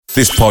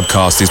This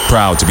podcast is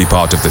proud to be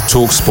part of the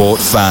TalkSport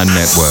Fan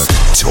Network.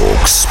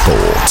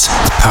 TalkSport.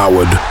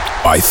 Powered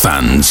by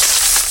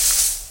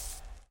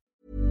fans.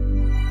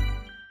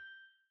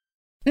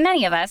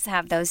 Many of us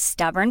have those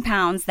stubborn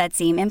pounds that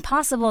seem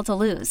impossible to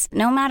lose,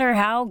 no matter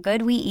how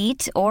good we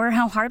eat or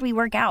how hard we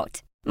work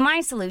out. My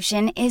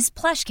solution is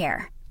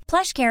PlushCare.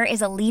 PlushCare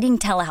is a leading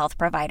telehealth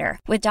provider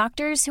with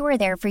doctors who are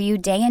there for you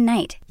day and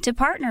night to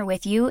partner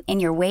with you in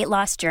your weight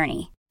loss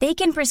journey. They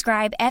can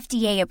prescribe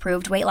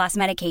FDA-approved weight loss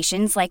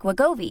medications like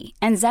Wegovy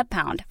and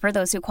Zepbound for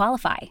those who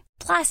qualify.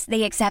 Plus,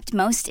 they accept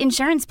most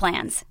insurance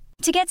plans.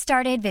 To get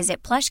started,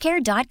 visit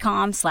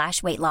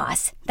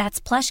plushcare.com/weightloss. That's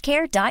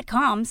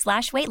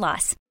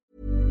plushcare.com/weightloss.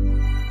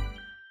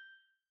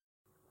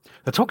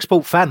 The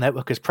TalkSport Fan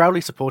Network is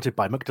proudly supported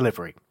by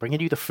McDelivery, bringing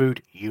you the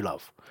food you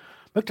love.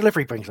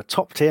 McDelivery brings a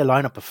top-tier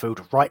lineup of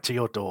food right to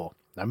your door.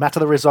 No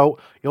matter the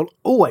result, you'll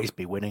always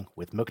be winning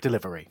with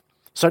McDelivery.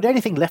 So the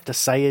only thing left to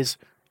say is,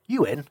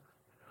 you in?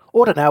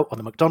 Order now on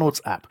the McDonald's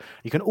app.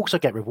 You can also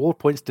get reward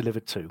points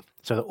delivered too,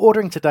 so that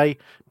ordering today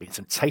means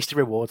some tasty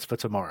rewards for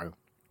tomorrow.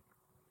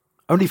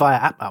 Only via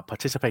app at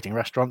participating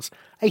restaurants,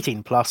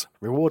 18 plus,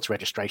 rewards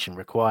registration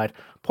required,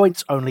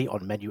 points only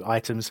on menu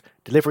items,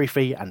 delivery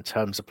fee and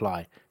terms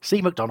apply.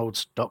 See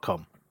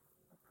mcdonalds.com.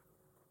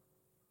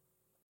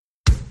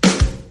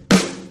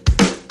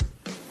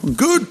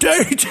 Good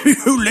day to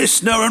you,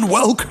 listener, and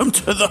welcome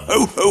to the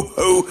Ho Ho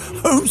Ho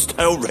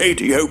Homestyle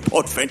Radio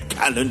Podvent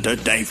Calendar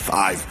Day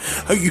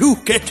 5. Are you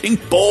getting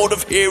bored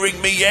of hearing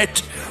me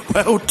yet?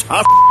 Well,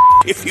 tough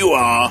if you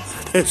are.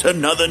 There's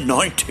another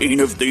 19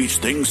 of these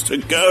things to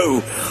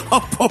go.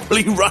 I'll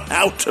probably run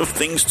out of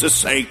things to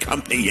say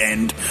come the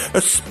end,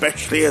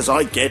 especially as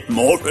I get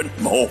more and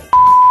more.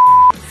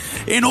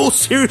 In all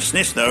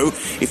seriousness, though,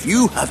 if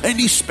you have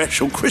any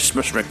special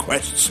Christmas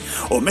requests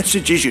or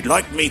messages you'd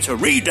like me to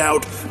read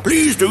out,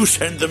 please do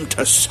send them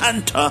to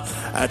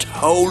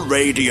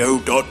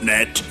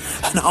santa@wholeradio.net,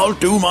 and I'll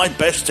do my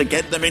best to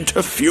get them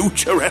into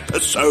future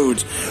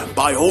episodes.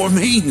 By all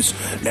means,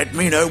 let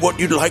me know what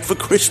you'd like for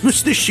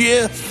Christmas this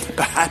year.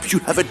 Perhaps you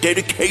have a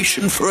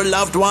dedication for a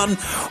loved one,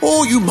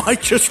 or you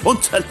might just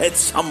want to let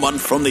someone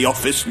from the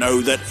office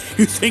know that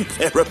you think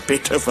they're a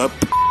bit of a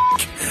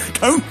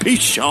Don't be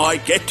shy,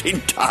 get in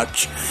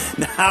touch.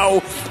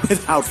 Now,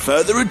 without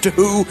further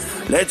ado,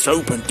 let's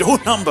open door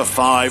number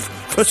 5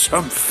 for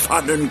some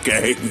fun and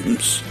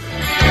games.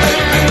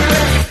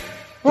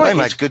 They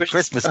made good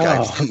Christmas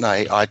games, didn't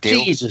they?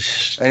 Ideal.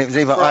 Jesus. And it was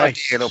either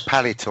Christ. Ideal or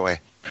Palitoy.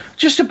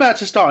 Just about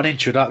to start an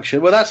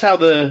introduction. Well, that's how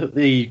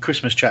the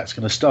Christmas chat's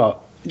going to start.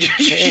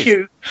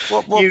 you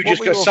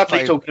just got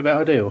suddenly talking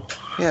about Ideal.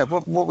 Yeah,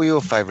 what were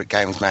your favourite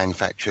games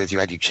manufacturers? You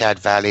had your Chad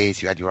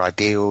Valleys, you had your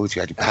Ideals,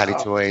 you had your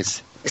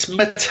Palitoys. It's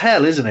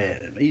Mattel, isn't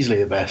it? Easily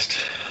the best.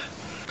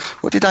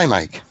 What did they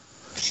make?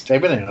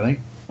 Everything, I think.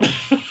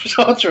 It's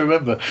hard to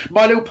remember.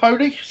 My Little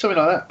Pony? Something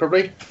like that,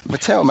 probably.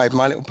 Mattel made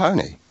My Little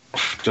Pony.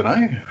 Don't know.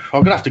 I'm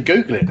going to have to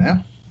Google it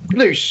now.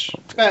 Luce,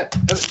 do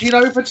you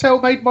know if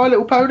Mattel made My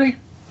Little Pony?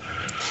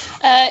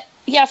 Yeah,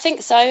 I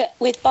think so,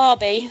 with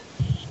Barbie.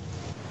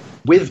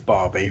 With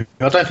Barbie?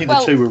 I don't think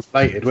the two were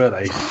related, were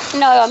they?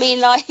 No, I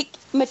mean, like,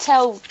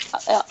 Mattel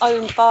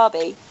owned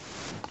Barbie.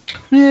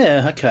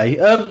 Yeah, okay.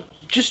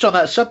 Just on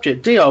that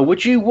subject, DR,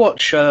 would you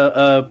watch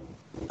a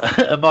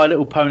My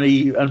Little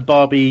Pony and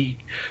Barbie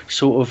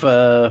sort of,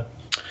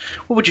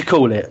 what would you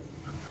call it?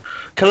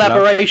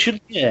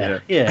 Collaboration? Yeah.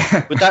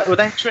 Would that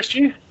interest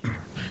you?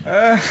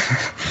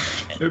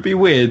 It would be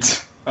weird.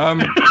 I'll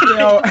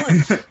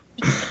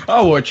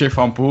watch it if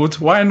I'm bored.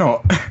 Why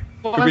not?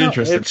 It'd be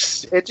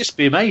interesting. It'd just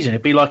be amazing.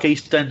 It'd be like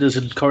EastEnders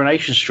and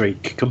Coronation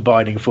Street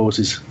combining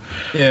forces.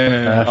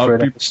 Yeah, for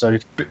an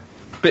episode.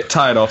 Bit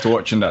tired after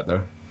watching that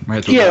though.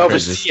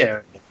 Obviously,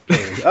 yeah.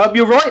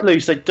 You're right,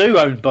 Luce. They do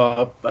own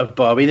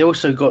Barbie. They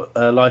also got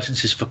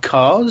licenses for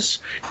Cars,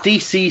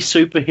 DC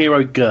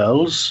Superhero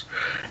Girls,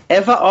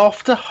 Ever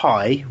After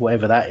High,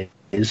 whatever that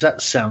is. That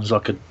sounds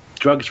like a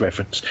drugs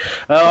reference.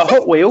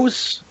 Hot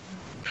Wheels,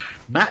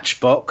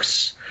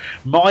 Matchbox,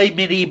 My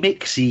Mini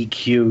Mixie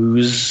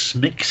Q's,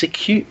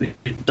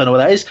 don't know what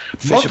that is.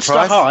 Fisher Monster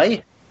Price.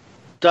 High,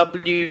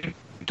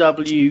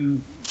 WW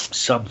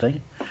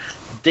something,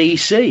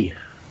 DC.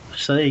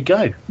 So there you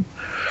go.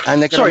 And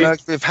they're going to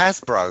merge with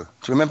Hasbro. Do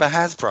you remember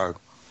Hasbro?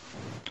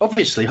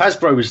 Obviously,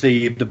 Hasbro was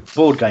the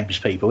board games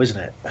people, isn't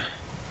it?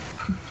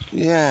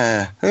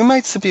 Yeah. Who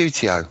made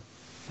Subbuteo?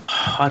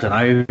 I don't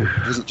know.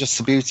 Was it just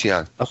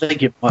Subbuteo? I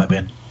think it might have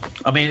been.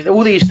 I mean,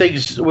 all these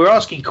things, we're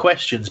asking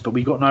questions, but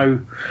we got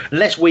no...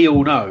 Unless we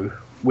all know,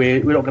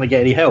 we're not going to get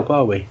any help,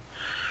 are we?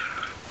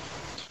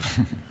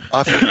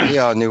 I thought he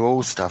knew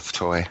all stuff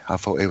toy. I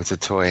thought he was a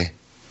toy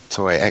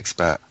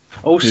expert.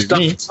 All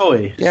stuffed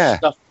toy? Yeah.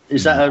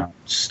 Is that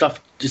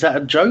a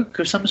joke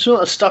of some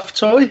sort? A stuffed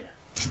toy?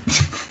 Was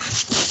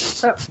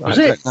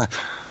it? I don't know.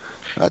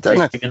 I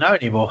don't even know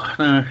anymore.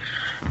 No.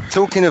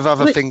 Talking of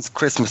other things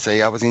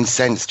Christmassy, I was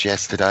incensed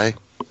yesterday.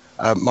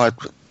 My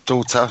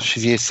daughter,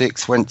 she's year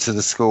 6, went to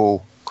the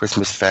school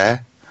Christmas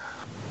fair.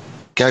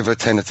 gave her a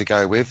tenner to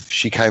go with.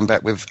 She came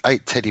back with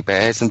 8 teddy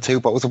bears and 2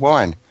 bottles of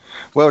wine.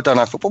 Well done.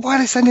 I thought, but why are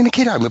they sending a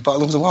kid home with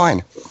bottles of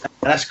wine?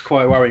 That's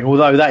quite worrying,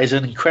 although that is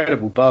an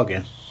incredible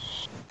bargain.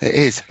 It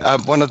is.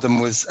 One of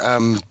them was,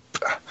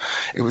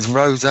 it was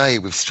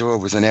rosé with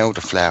strawberries and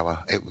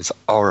elderflower. It was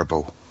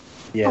horrible.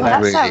 Yeah, that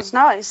really sounds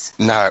nice.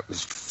 No, it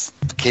was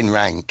fucking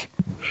rank.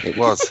 It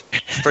was.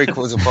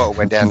 3/4 of a bottle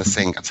went down the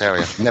sink, I tell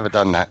you. Never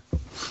done that.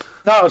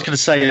 No, I was going to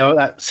say,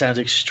 that sounds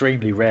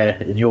extremely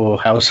rare in your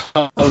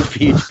household for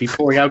you to be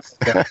pouring out.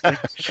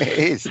 It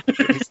is.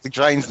 The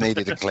drains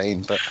needed a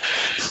clean, but...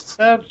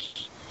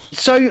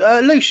 So,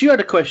 Luce, you had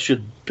a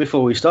question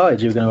before we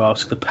started. You were going to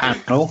ask the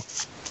panel.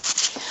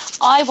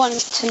 I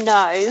want to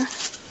know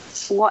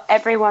what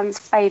everyone's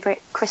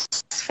favourite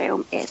Christmas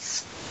film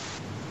is.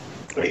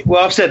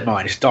 Well, I've said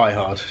mine. It's Die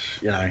Hard.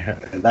 You know,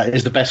 that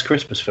is the best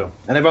Christmas film.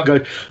 And everyone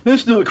goes,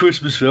 "That's not a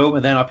Christmas film."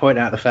 And then I point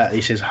out the fact that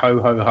he says, "Ho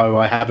ho ho!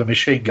 I have a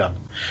machine gun."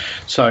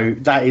 So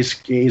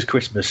it is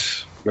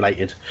Christmas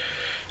related.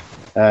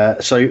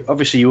 So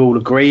obviously you all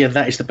agree, and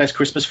that is the best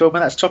Christmas film,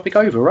 and that's topic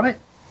over, right?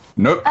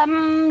 Nope.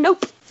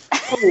 Nope.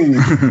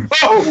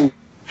 Oh.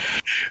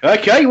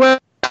 Okay. Well,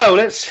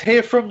 let's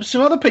hear from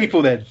some other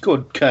people then. Go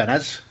on,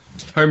 Kernaz.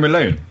 Home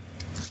Alone.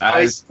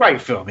 It's a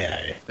great film,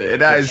 yeah.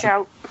 That is.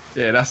 Shout.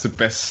 Yeah, that's the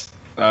best.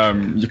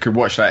 You could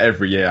watch that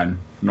every year and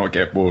not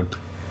get bored.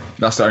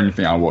 That's the only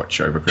thing I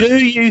watch over Christmas.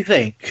 Do you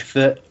think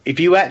that if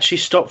you actually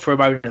stop for a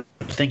moment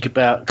and think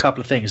about a couple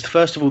of things,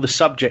 first of all, the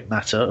subject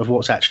matter of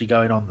what's actually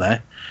going on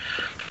there,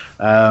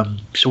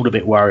 it's all a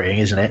bit worrying,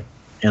 isn't it?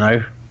 You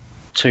know,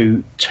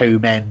 two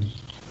men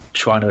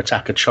trying to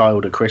attack a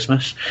child at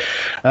Christmas.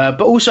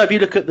 But also, if you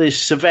look at the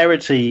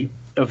severity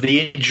of the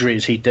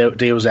injuries he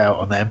deals out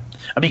on them,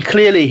 I mean,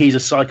 clearly he's a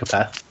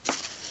psychopath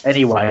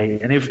anyway.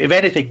 And if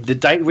anything,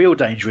 the real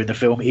danger in the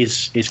film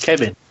is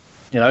Kevin.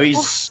 You know,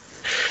 he's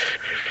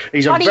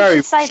a Funny very...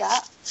 you should say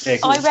that. Yeah,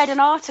 I read an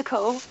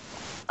article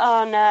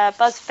on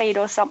BuzzFeed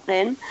or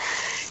something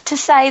to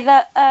say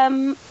that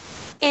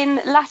in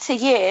latter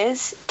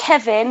years,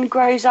 Kevin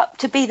grows up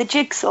to be the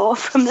Jigsaw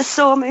from the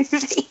Saw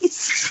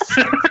movies.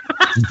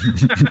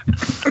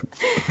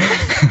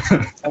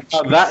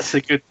 Oh, that's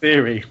a good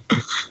theory.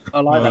 I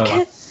like that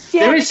one.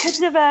 Yeah,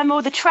 because of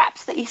all the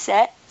traps that he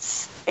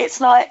sets.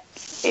 It's like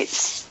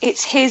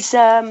it's his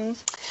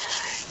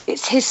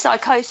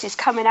psychosis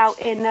coming out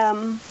in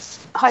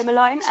Home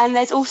Alone, and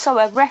there's also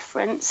a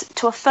reference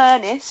to a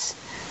furnace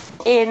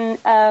in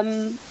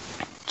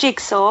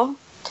Jigsaw,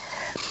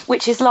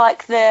 which is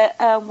like the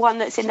one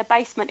that's in the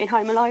basement in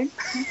Home Alone.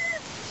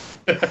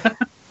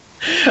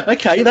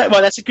 Okay,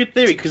 that's a good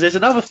theory, because there's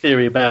another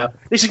theory about...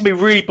 This is going to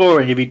be really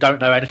boring if you don't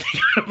know anything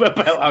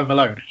about Home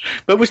Alone,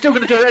 but we're still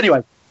going to do it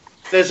anyway.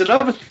 There's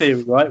another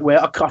theory, right,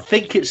 where I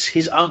think it's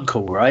his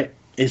uncle, right?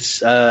 It's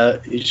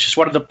just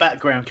one of the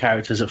background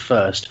characters at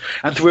first,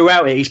 and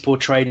throughout it he's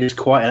portrayed as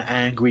quite an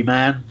angry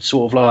man,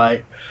 sort of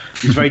like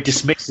he's very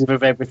dismissive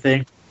of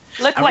everything.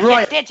 Look and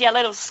what you did, you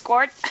little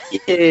squirt.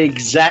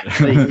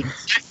 Exactly.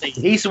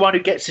 He's the one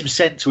who gets him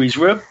sent to his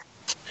room.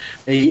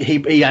 He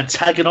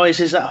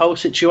antagonises that whole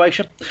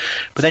situation.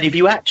 But then if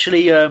you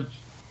actually look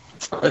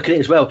at it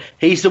as well,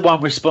 he's the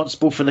one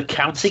responsible for the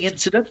counting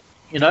incident,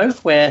 you know,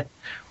 where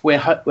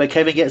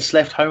Kevin gets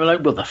left home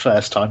alone. Well, the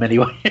first time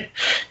anyway.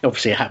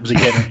 Obviously it happens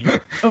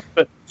again.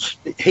 But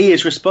he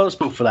is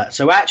responsible for that.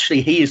 So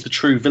actually he is the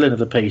true villain of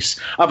the piece,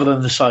 other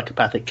than the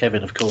psychopathic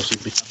Kevin, of course, who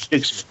becomes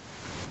Jigsaw.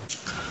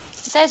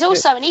 There's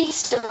also an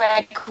Easter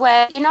egg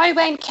where, you know,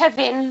 when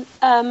Kevin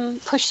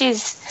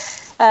pushes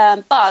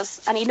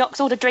Buzz and he knocks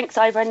all the drinks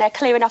over and they're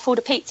clearing up all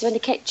the pizza in the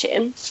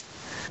kitchen.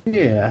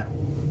 Yeah.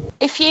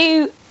 If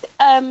you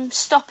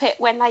stop it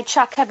when they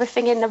chuck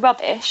everything in the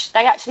rubbish,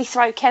 they actually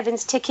throw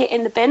Kevin's ticket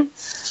in the bin,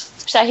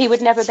 so he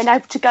would never have been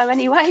able to go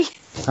anyway.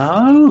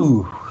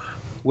 Oh.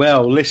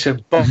 Well,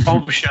 listen,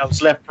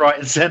 bombshells left, right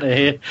and centre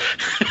here.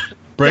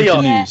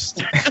 Breaking news.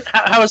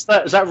 How is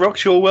that? Has that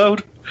rocked your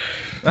world?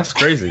 That's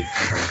crazy.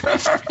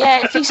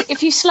 Yeah,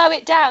 if you slow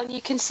it down,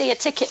 you can see a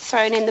ticket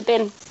thrown in the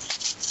bin.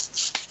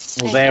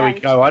 Well, there we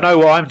go. I know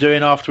what I'm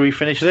doing after we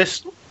finish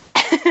this.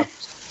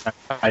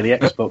 Play the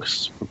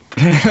Xbox.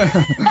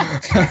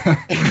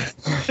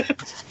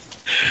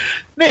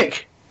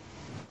 Nick.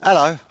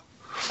 Hello.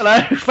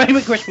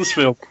 Favourite Christmas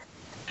film?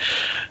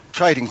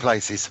 Trading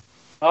Places.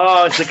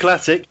 Oh, it's a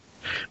classic.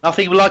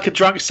 Nothing like a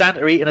drunk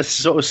Santa eating a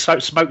sort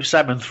of smoked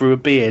salmon through a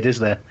beard, is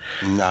there?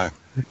 No.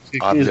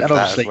 I've lived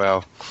that as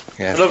well.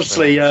 Yes, and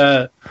obviously,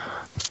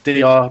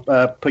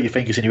 put your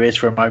fingers in your ears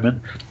for a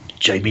moment.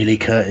 Jamie Lee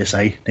Curtis,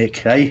 Nick?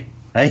 Hey?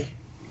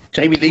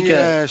 Jamie Lee Curtis.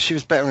 Yeah, she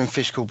was better in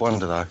Fish Called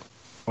Wonder, though.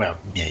 Well,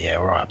 yeah,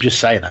 all right. I'm just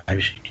saying that.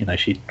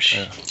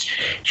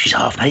 She's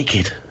half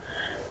naked.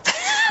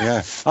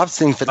 Yeah, I've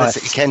seen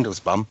Felicity Kendall's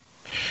bum.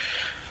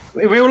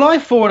 In real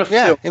life or in a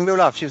film? Yeah, in real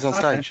life. She was on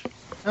stage.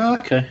 Oh,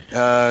 okay.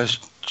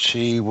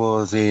 She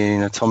was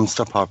in a Tom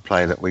Stoppard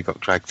play that we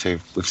got dragged to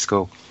with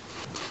school.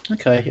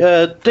 Okay.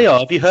 DR,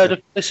 have you heard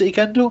of Felicity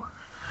Kendall?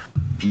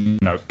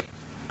 Nope.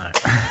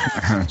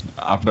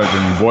 I've not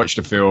even watched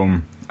the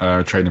film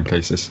Trading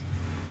Places.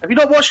 Have you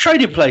not watched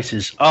Trading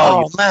Places?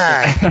 Oh,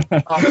 man.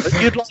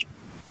 You'd like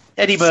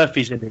Eddie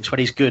Murphy's in this when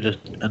he's good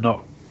and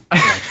not.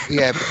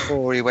 Yeah,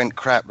 before he went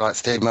crap like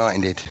Steve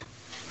Martin did.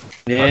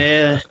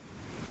 Yeah.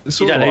 It's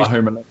You all don't like know.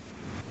 Home Alone.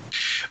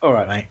 All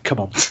right, mate. Come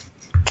on.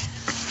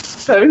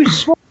 So,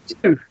 what do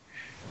you do?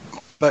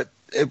 But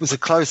it was a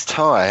close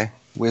tie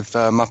with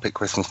Muppet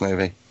Christmas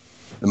Movie.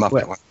 The Muppet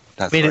Well, one.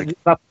 That's I right. mean,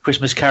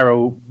 Christmas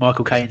Carol,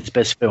 Michael Caine's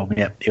best film.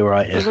 Yeah, you're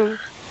right. Yeah.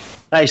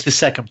 That is the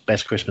second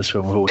best Christmas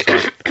film of all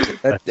time.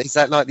 Is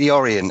that like The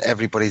Orient,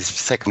 everybody's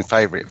second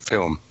favourite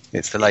film?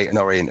 It's the Leighton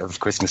Orient of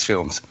Christmas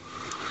films.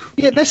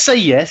 Yeah, let's say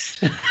yes.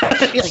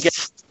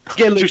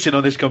 Get loose in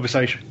on this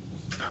conversation.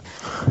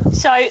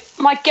 So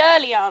my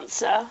girly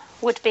answer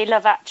would be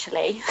Love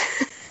Actually.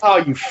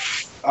 Oh,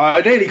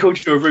 I nearly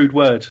called you a rude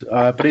word,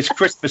 but it's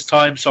Christmas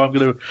time, so I'm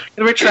going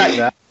to retract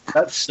that.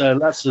 That's a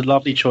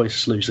lovely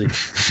choice, Lucy.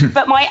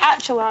 But my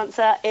actual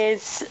answer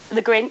is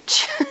The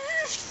Grinch.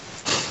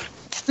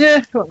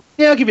 Yeah,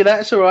 I'll give you that.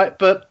 It's all right,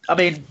 but I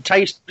mean,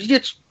 taste.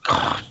 It's,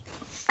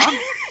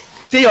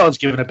 Dion's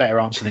given a better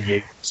answer than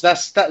you. So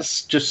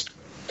that's just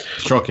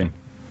Shocking.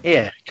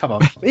 yeah. Come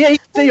on, yeah,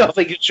 Dion, I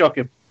think it's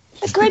shocking.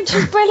 The Grinch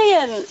is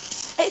brilliant.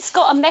 It's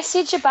got a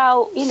message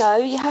about,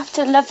 you have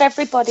to love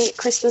everybody at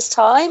Christmas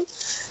time.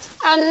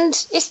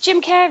 And it's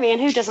Jim Carrey,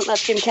 and who doesn't love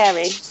Jim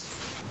Carrey?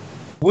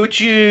 Would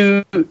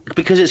you,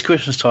 because it's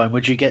Christmas time,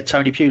 would you get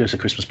Tony Pulis a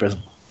Christmas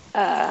present?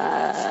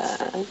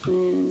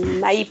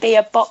 Maybe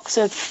a box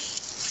of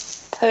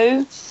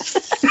poo.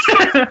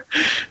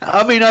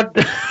 I mean,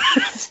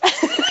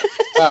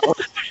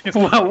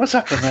 well, what's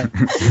happened then?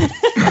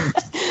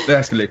 They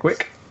escalate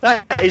quick.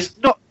 That is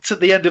not to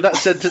the end of that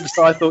sentence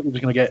that I thought you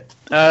was going to get.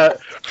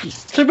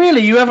 So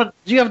really, you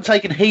haven't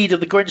taken heed of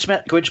the Grinch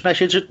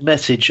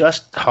message.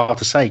 That's hard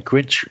to say.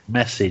 Grinch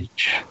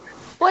message.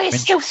 Well,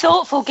 it's still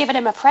thoughtful giving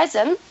him a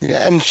present.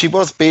 Yeah, and she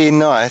was being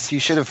nice. You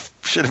should have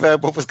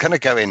heard what was going to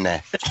go in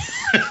there.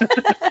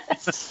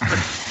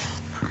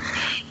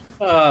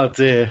 Oh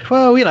dear.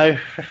 Well,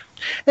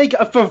 they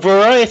got a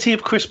variety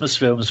of Christmas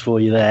films for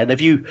you there. And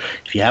if you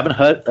haven't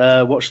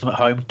watched them at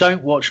home,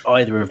 don't watch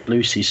either of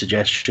Lucy's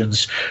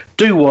suggestions.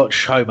 Do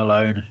watch Home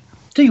Alone.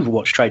 Do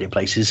watch Trading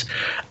Places.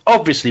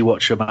 Obviously,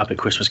 watch A Muppet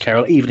Christmas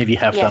Carol, even if you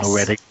have done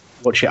already.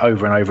 Watch it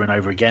over and over and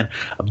over again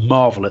and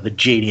marvel at the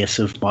genius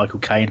of Michael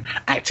Caine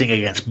acting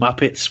against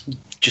Muppets.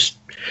 Just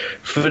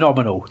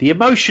phenomenal. The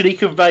emotion he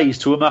conveys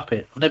to a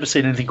Muppet. I've never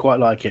seen anything quite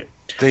like it.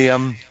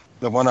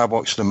 The one I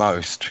watch the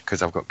most,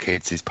 because I've got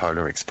kids, is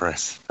Polar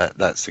Express.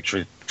 That's a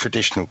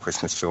traditional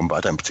Christmas film, but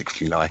I don't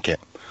particularly like it.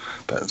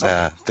 But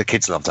the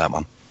kids love that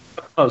one.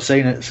 I've not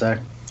seen it, so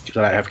because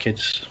I don't have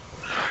kids.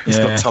 It's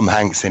got Tom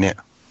Hanks in it.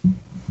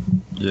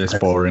 Yeah, it's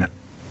boring.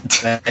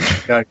 There you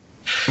go.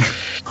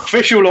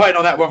 Official line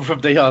on that one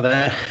from DR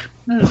there.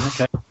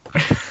 Okay.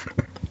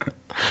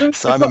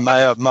 Simon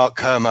Mayer, Mark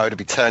Kermode to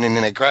be turning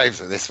in their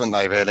graves at this, wouldn't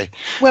they, really?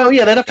 Well,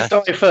 yeah, they'd have to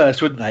die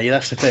first, wouldn't they?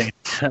 That's the thing.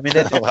 I mean,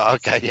 Well,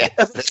 okay, yeah.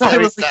 at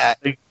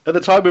the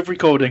time of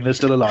recording, they're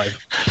still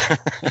alive.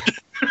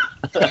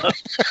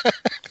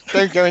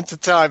 Don't go into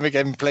time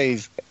again,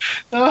 please.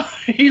 Oh,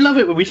 you love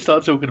it when we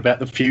start talking about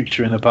the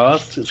future and the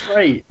past. It's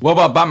great. What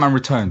about Batman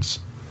Returns?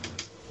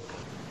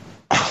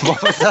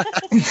 What was that?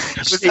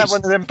 Was that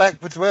one of them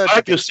backwards words? I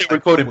hope you're still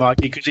recording,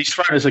 Mikey, because he's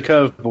thrown us a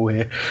curveball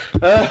here.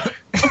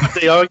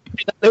 Theo, a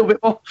little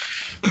bit more.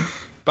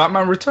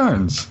 Batman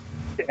Returns?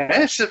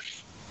 Yes.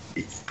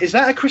 Is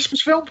that a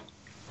Christmas film?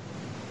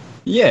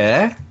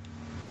 Yeah.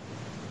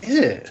 Is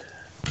it?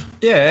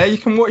 Yeah, you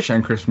can watch it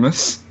on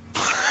Christmas.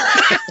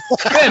 I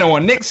don't know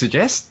what Nick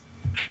suggests.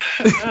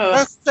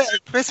 That's set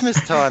at Christmas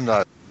time,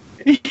 though.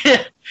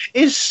 Yeah.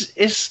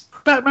 Is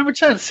Batman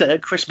Returns set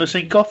at Christmas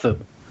in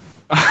Gotham?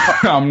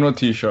 I'm not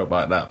too sure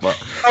about that, but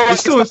Oh,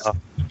 it's still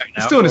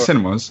in the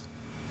cinemas.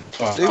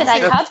 Do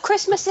they have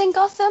Christmas in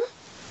Gotham?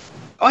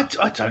 I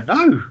don't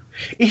know.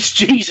 Is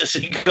Jesus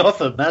in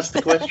Gotham? That's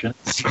the question.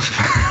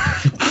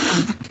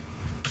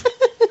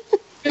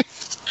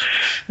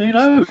 Who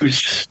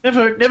knows?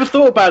 Never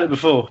thought about it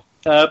before.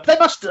 They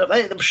must.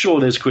 I'm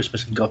sure there's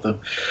Christmas in Gotham.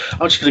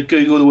 I'm just going to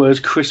Google the words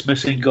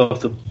 "Christmas in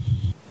Gotham,"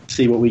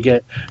 see what we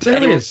get.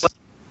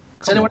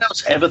 Has anyone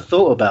else ever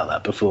thought about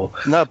that before?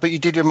 No, but you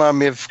did remind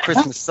me of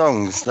Christmas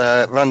songs.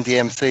 Run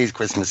DMC's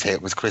Christmas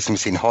hit was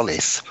 "Christmas in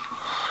Hollis."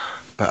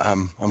 But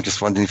I'm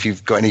just wondering if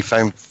you've got any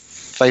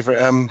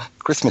favourite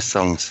Christmas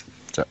songs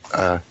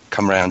that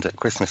come around at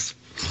Christmas.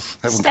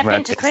 Step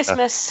into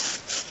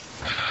Christmas.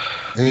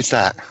 Who's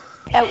that?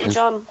 Elton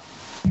John.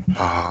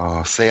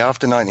 Oh, see,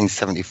 after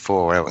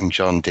 1974, Elton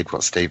John did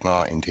what Steve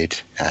Martin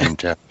did, and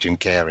Jim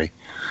Carrey.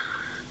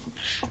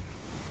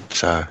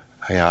 So,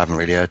 yeah, I haven't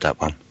really heard that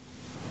one.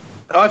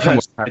 I've heard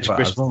it's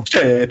Christmas.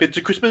 Step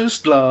into Christmas,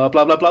 blah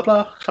blah blah blah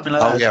blah. Something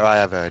like that. Oh yeah, I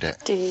have heard it.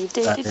 Do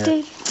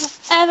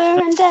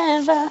ever and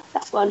ever.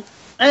 That one.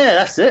 Yeah,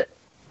 that's it.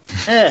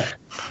 Yeah.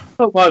 I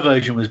thought my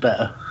version was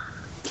better.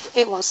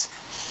 It was.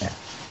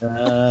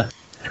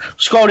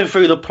 Scrolling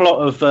through the plot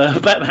of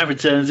Batman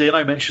Returns here,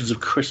 no mentions of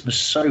Christmas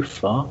so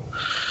far.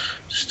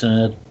 Just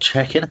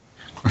checking.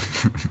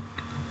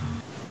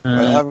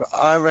 Well,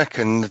 I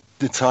reckon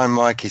the time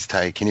Mike is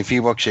taking, if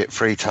you watch it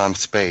 3 times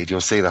speed,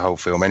 you'll see the whole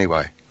film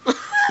anyway.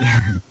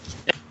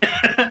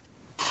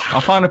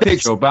 I'll find a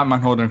picture of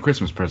Batman holding a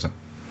Christmas present.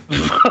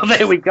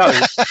 There we go.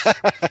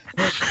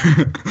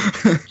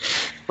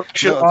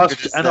 Should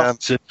ask and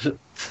answer.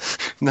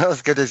 Not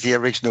as good as the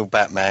original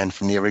Batman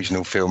from the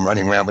original film,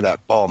 running around with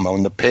that bomb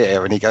on the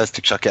pier, and he goes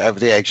to chuck it over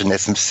the edge, and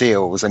there's some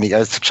seals, and he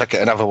goes to chuck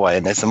it another way,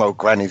 and there's some old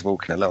grannies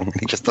walking along, and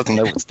he just doesn't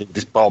know what to do with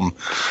this bomb.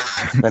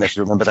 I don't know if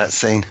you remember that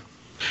scene.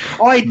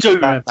 I do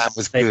remember. That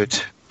was good.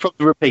 From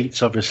the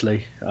repeats,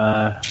 obviously.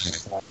 But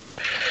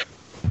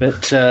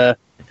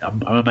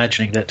I'm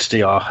imagining that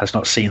DR has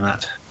not seen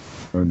that.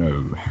 Oh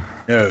no.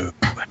 No.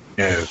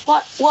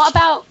 What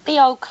about the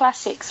old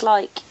classics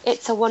like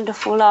It's a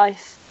Wonderful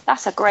Life?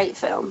 That's a great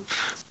film.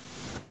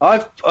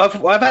 I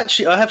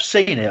have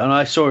seen it, and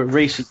I saw it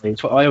recently.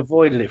 I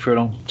avoided it for a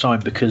long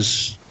time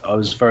because I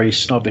was very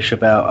snobbish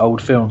about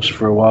old films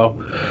for a while.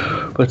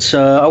 But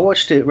I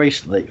watched it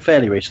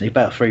fairly recently,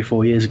 about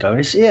 3-4 years ago. And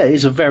it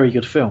is a very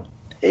good film.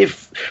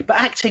 But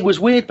acting was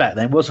weird back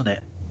then, wasn't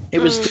it? It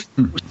was.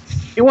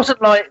 It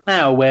wasn't like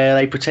now where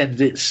they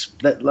pretend it's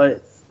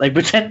like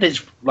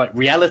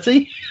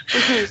reality.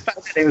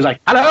 Back then it was like,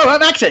 "Hello,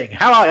 I'm acting.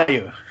 How are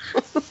you?"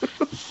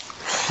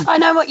 I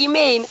know what you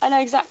mean. I know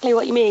exactly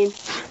what you mean.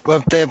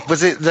 Well,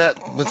 was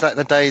that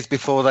the days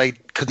before they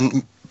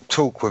couldn't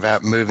talk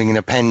without moving an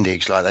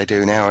appendage like they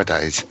do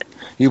nowadays?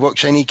 You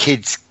watch any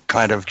kids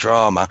kind of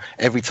drama,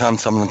 every time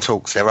someone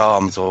talks, their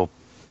arms or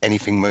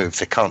anything moves,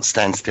 they can't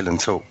stand still and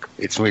talk.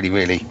 It's really,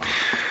 really,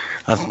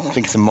 I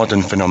think it's a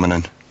modern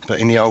phenomenon. But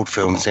in the old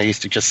films, they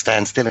used to just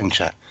stand still and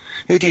chat.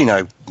 Who do you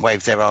know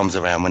waves their arms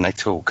around when they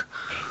talk?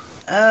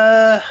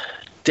 DR.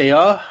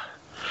 Alan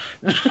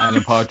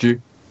Pardew.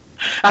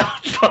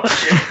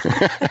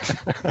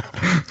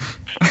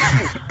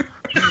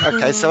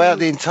 Okay, so out of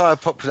the entire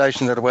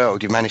population of the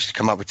world, you managed to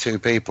come up with 2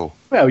 people.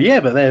 Well, yeah,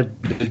 but they're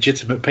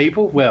legitimate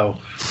people.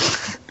 Well,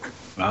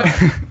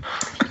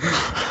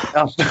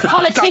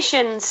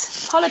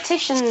 Politicians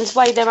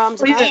wave their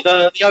arms around.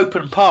 the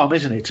open palm,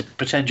 isn't it? To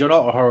pretend you're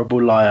not a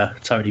horrible liar,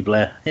 Tony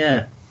Blair.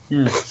 Yeah.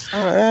 Well,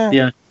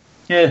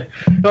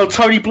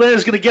 Tony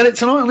Blair's going to get it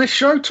tonight on this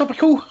show.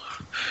 Topical.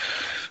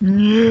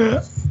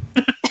 Yeah.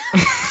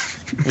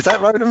 Was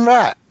that Roland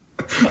Rat?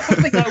 I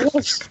think that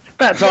was.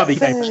 About time he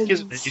came back,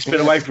 isn't it? He's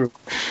been away for.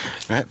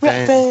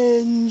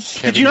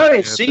 Did you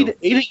notice he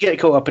didn't get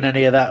caught up in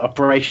any of that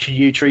Operation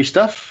U-Tree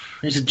stuff?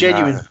 He's a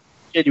genuine.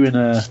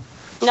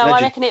 No, I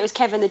reckon it was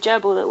Kevin the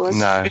Gerbil that was.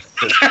 No.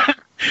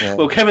 Yeah.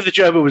 Well, Kevin the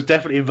Gerbil was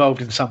definitely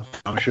involved in something,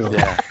 I'm sure.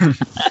 Yeah.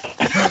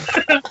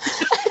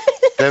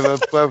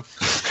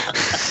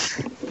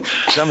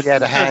 Somebody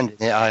had a hand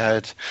in it, I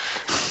heard.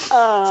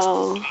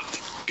 Oh.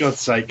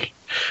 God's sake.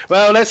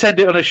 Well, let's end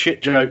it on a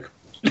shit joke.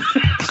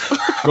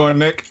 Go on,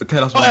 Nick.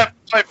 Tell us why.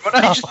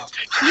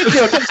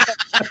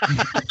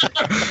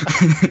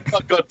 Oh,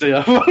 God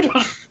dear. Oh,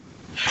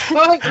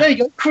 there you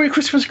go.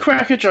 Christmas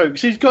cracker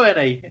jokes. Who's got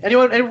any?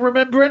 Anyone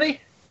remember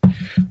any?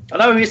 I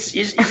know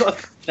he's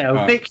got a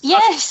now. Nick.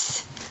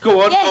 Yes.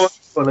 Go on.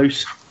 Yes. Go on,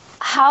 loose.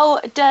 How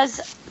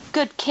does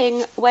Good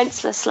King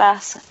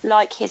Wenceslas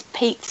like his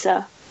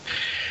pizza?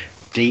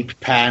 Deep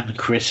pan,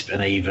 crisp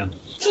and even.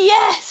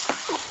 Yes.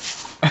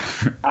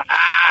 Do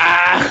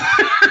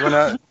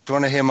you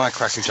want to hear my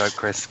cracker joke,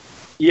 Chris?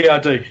 Yeah, I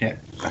do. Yeah.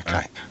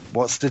 Okay.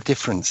 What's the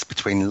difference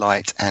between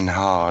light and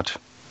hard?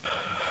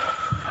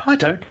 I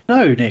don't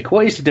know, Nick.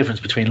 What is the difference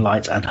between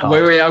light and hard?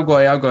 Wait, I've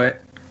got it.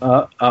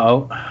 Go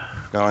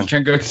on. You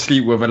can go to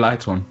sleep with a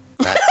light on.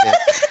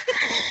 That's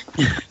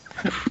it.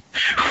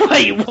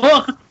 Wait,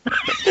 what?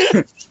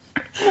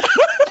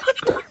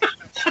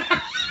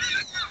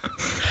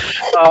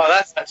 Oh,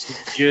 that's actually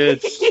good.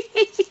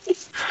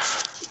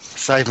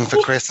 Saving for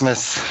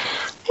Christmas.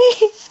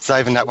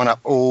 Saving that one up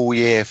all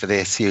year for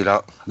this, you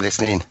lot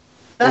listening.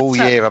 All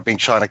year I've been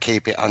trying to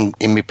keep it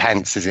in my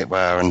pants, as it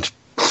were, and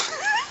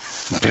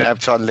been able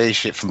to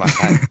unleash it from my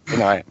pants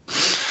tonight.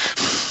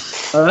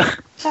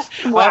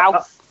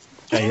 Wow.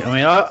 Okay, I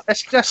mean,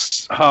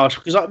 that's harsh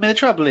because the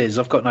trouble is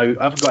I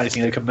haven't got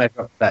anything that can make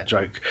up that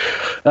joke.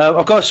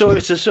 I've got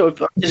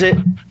is it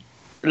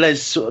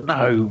Les?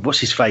 No, what's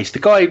his face? The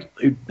guy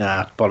who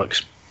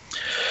bollocks.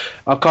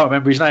 I can't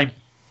remember his name.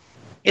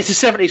 It's a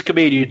 70s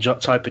comedian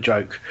type of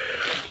joke.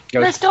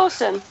 Les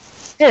Dawson.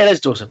 Yeah,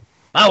 Les Dawson.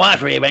 My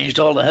wife rearranged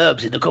all the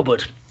herbs in the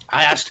cupboard.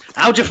 I asked,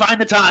 "How'd you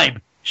find the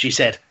thyme?" She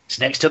said, "It's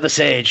next to the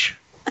sage."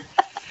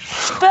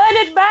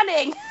 Bernard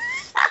Manning.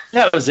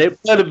 That was it,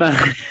 Bernard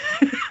Manning.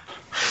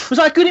 Was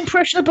that a good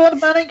impression of Bernard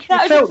Manning?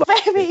 That was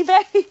very,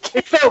 very good.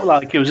 It felt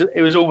like it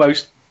was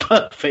almost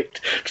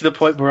perfect to the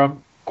point where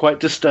I'm quite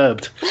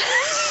disturbed.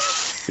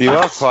 You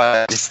are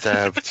quite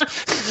disturbed.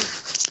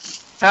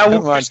 How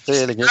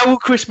will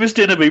Christmas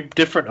dinner be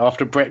different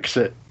after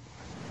Brexit?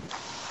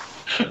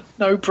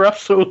 No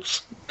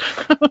Brussels.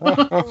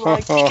 Oh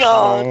my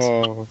God.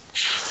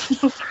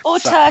 Or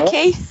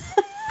turkey.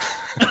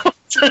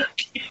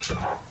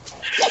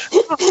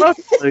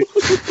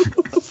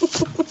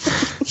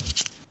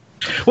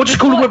 What do you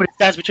call a woman who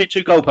stands between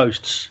 2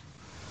 goalposts?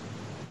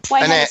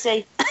 Wayne Annette.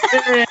 Hennessy.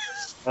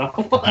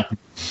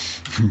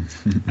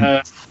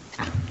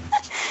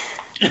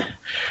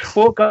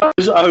 What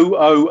goes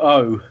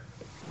O?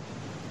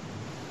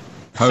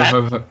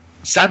 Ho.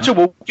 Santa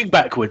walking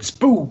backwards.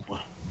 Boom.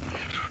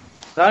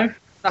 No,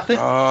 nothing.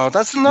 Oh,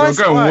 that's a You're nice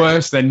going way.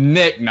 worse than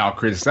Nick now,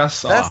 Chris.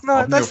 That's That's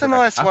I've that's a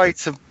never nice heard way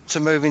to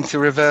move into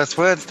reverse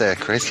words there,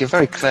 Chris. You're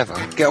very clever.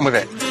 Get on with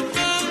it.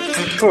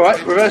 All right,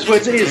 reverse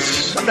words it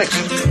is. Up next.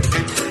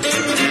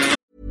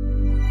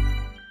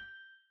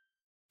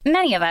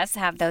 Many of us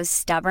have those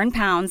stubborn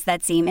pounds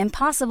that seem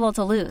impossible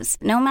to lose,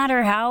 no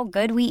matter how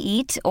good we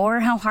eat or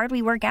how hard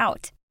we work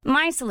out.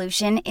 My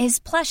solution is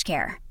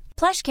PlushCare.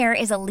 PlushCare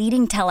is a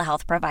leading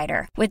telehealth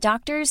provider with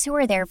doctors who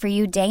are there for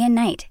you day and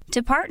night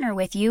to partner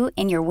with you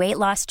in your weight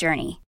loss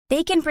journey.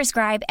 They can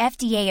prescribe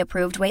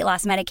FDA-approved weight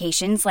loss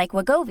medications like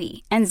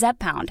Wegovy and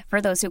Zepbound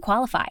for those who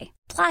qualify.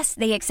 Plus,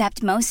 they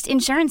accept most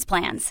insurance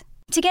plans.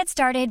 To get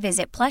started,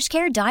 visit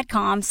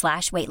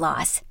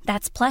plushcare.com/weightloss.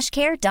 That's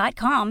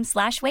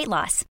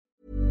plushcare.com/weightloss.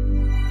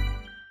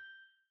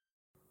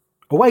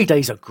 Away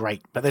days are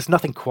great, but there's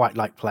nothing quite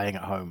like playing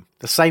at home.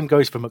 The same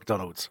goes for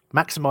McDonald's.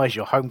 Maximise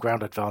your home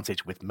ground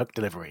advantage with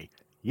McDelivery.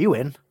 You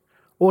in?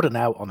 Order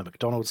now on the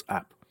McDonald's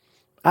app.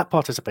 At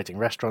participating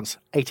restaurants,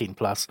 18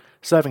 plus,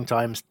 serving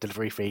times,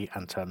 delivery fee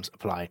and terms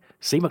apply.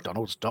 See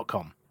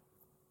mcdonalds.com.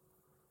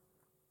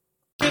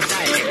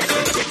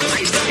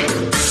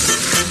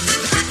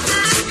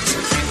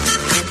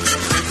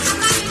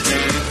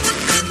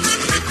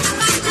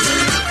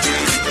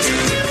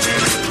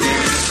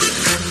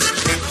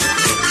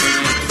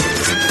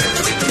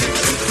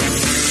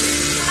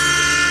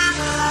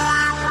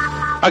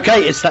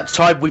 Okay, it's that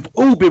time we've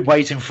all been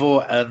waiting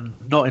for and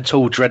not at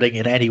all dreading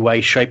in any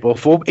way, shape or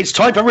form. It's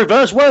time for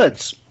reverse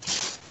words.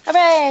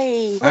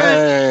 Hooray!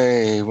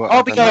 Hey, what I'll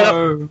have be I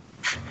going done? up.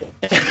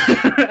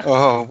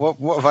 Oh,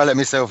 what have I let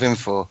myself in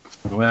for?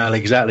 Well,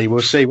 exactly.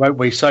 We'll see, won't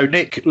we? So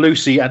Nick,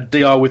 Lucy and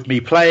DR with me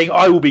playing.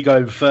 I will be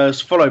going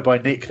first, followed by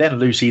Nick, then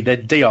Lucy,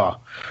 then DR.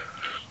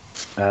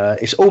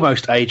 It's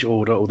almost age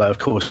order, although, of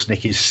course,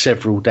 Nick is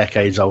several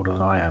decades older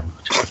than I am,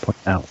 just to point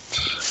out.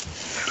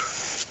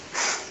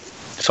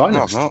 No,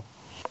 Silence. I'm not.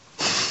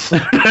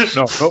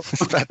 No.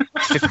 It's about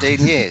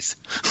 15 years.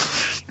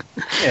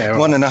 Yeah, right.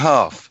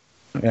 1.5.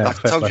 Yeah, I've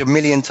fair told play. you a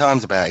million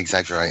times about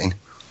exaggerating.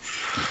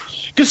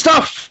 Good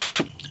stuff!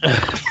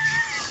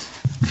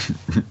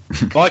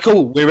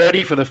 Michael, we're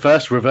ready for the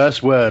first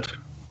reverse word.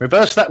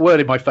 Reverse that word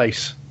in my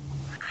face.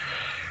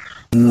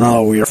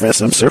 No, your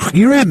face, I'm sorry.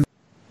 You're in.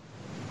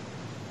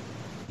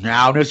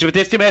 Now, no with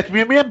this,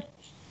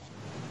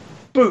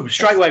 boom,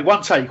 straight away,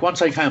 one take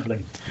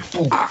handling.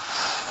 Boom.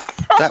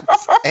 That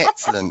was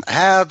excellent.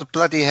 How the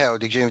bloody hell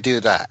did you do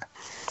that?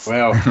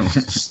 Well,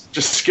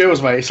 just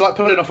skills, mate. It's like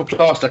pulling off a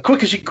plaster.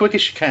 Quick as you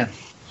can.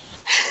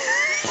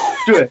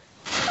 Do it.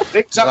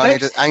 Nick's up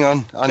next. Hang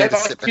on. I need to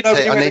Yeah, sip you a know,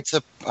 tea. you ready?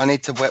 I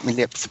need to wet my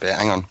lips a bit.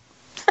 Hang on.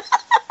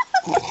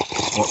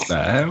 What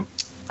the hell?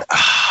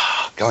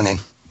 Go on in.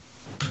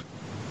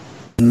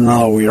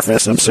 No, your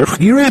face, I'm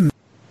sorry. You're in.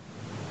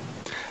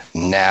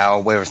 Now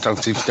we're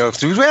supposed to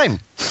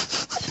rain.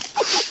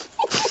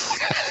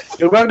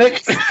 Good work,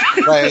 Nick.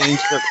 Rain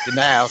took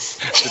the house.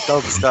 The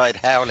dog started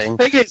howling.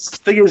 Thing is,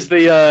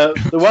 the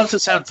ones that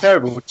sound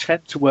terrible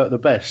tend to work the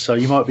best. So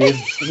you might be in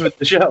with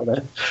the shout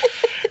there.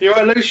 You're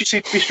right, Luce. You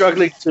seem to be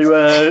struggling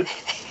to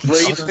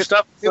breathe and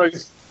stuff. So,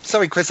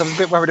 Sorry, Chris, I was a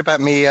bit worried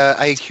about me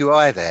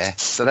AQI there,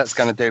 so that's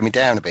going to do me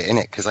down a bit,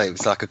 innit? Because it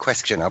was like a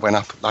question. I went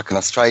up like an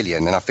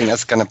Australian, and I think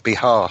that's going to be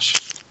harsh.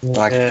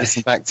 I can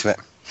listen back to it.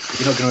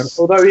 you're not going to.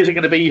 Although it isn't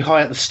going to be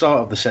high at the start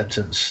of the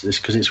sentence, it's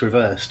because it's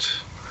reversed.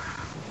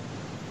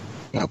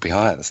 It'll be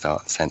high at the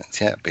start of the sentence,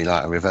 yeah. It'll be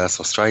like a reverse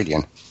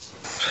Australian,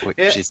 which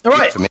Yeah, is all good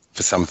right. for me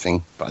for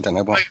something, but I don't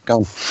know what. Go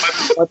on.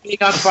 By being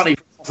unfunny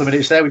for a couple of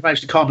minutes there, we've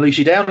managed to calm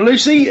Lucy down.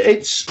 Lucy,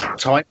 it's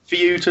time for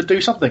you to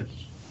do something.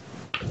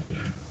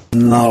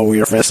 No,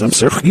 your face, I'm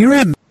sorry. You're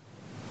in.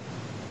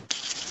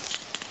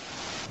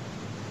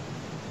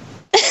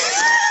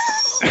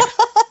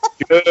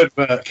 Good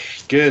work.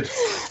 Good.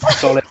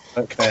 Solid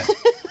work there.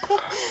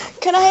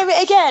 Can I hear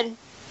it again?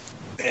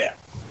 Yeah.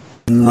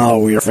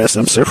 No, your face,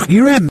 I'm sorry.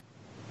 You're in.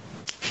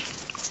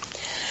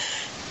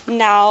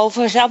 Now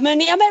for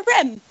something I'm at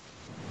Rem.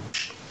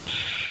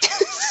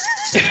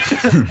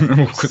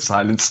 Awkward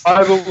silence.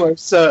 I'm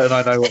almost certain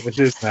I know what this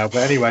is now, but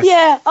anyway.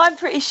 Yeah, I'm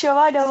pretty sure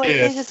I know what it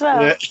is as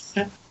well.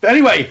 Yeah. But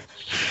anyway,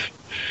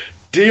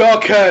 DR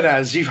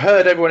Kernaz, you've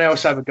heard everyone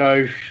else have a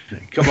go.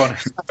 Come on,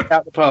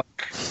 out the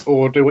park,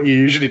 or do what you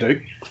usually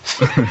do.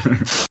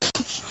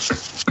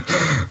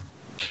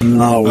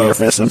 No, your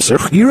face, I'm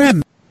sorry. You're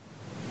in.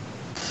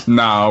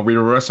 Now we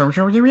were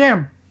something with you.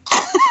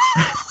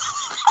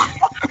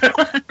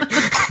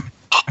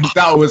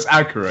 That was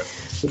accurate.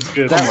 That's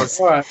good. That was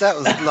All right. that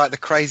was like the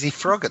crazy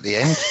frog at the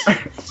end. Do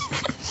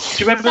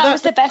you remember That that?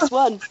 was the best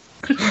one.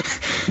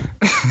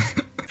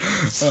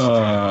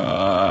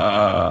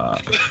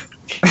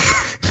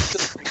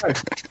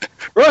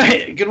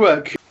 Right, good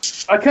work.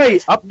 Okay,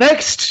 up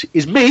next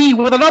is me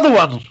with another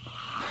one.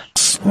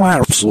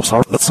 Well, so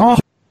sorry, that's all.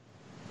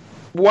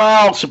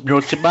 Wow, some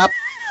naughty man.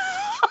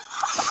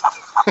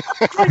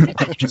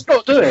 You just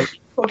got to do it.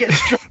 You've got to get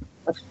straight.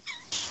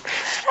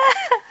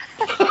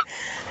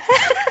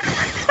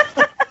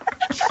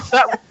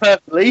 That was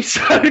perfectly.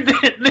 So,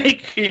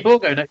 Nick, you'll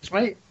go next,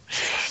 mate.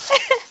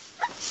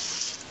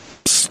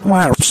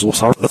 Suarez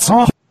or the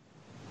top.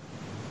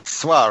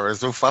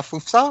 Suarez or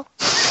Fufflestar?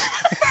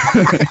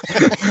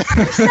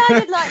 It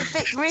sounded like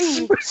Vic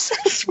Reeves.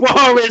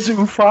 Suarez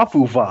and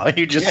Fufflestar.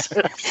 You just.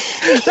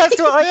 That's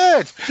what I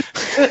heard.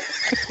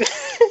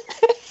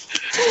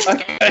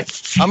 Okay.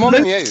 I'm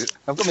on mute.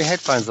 I've got my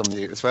headphones on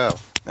mute as well.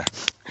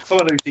 Come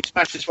on, Lucy.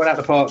 Smash this one out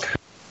the park.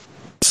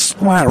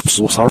 Suarez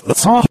or the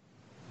top.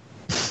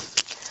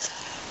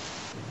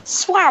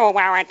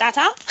 Swara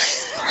data.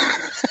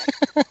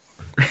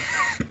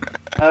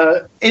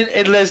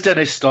 In Les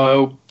Dennis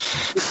style,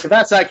 if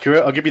that's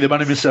accurate, I'll give you the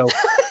money myself.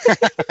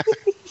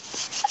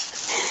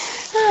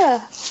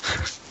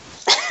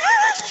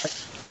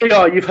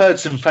 Yeah, you've heard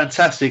some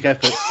fantastic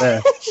efforts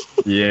there.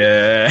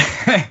 Yeah.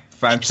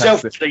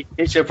 Fantastic. Get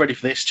yourself ready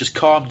for this. Just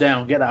calm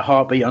down. Get that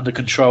heartbeat under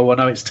control. I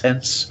know it's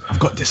tense. I've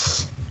got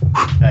this.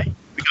 Okay, here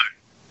we go.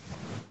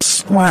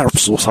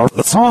 Suarez or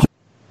the top.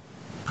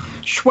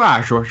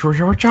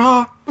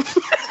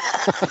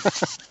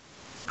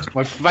 It's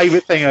my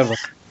favourite thing ever.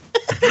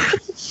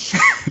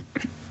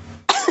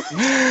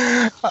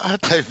 I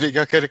don't think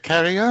I could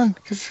carry on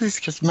because it's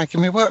just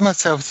making me work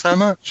myself so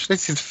much.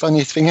 This is the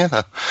funniest thing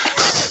ever.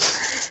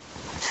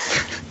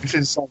 It's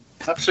insane.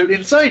 Absolutely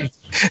insane.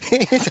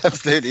 It is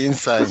absolutely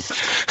insane.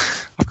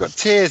 I've got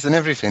tears and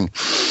everything.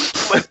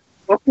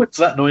 What's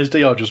that noise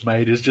DR just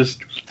made? Is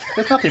just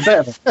there's nothing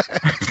better.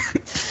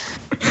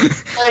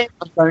 I'm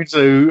going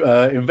to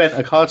invent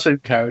a cartoon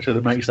character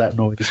that makes that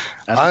noise.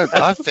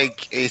 I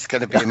think it's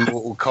going to be in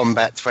Mortal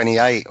Kombat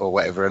 28 or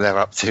whatever they're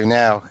up to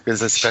now.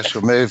 There's a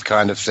special move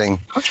kind of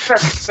thing.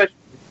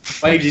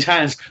 Waves his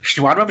hands.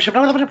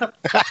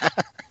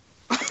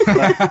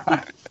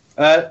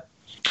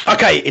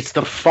 Okay, it's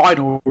the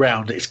final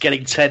round. It's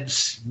getting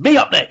tense. Me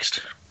up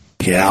next.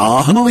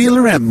 Ja, han will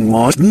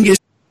remorten get.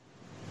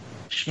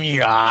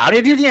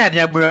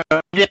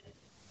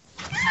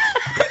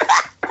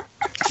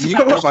 You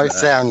almost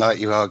sound like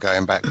you are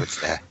going backwards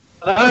there.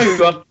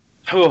 No,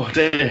 oh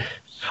dear.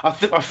 I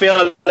feel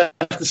I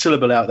left the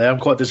syllable out there. I'm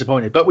quite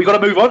disappointed. But we've got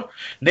to move on.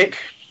 Nick,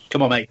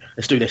 come on, mate.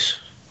 Let's do this.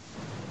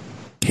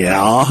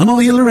 Ja, han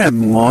will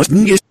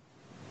remorten get.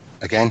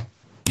 Again.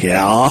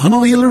 Ja, han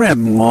will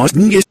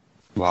remorten get.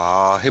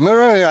 Wow,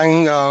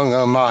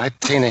 Himura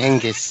Martina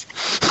Hingis.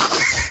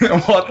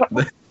 What?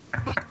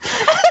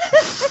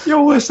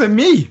 You're worse than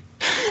me.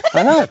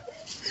 I know.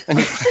 And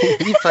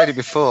you played it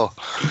before.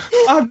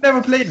 I've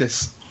never played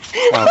this.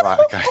 Oh, right,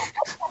 okay.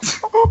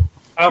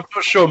 I'm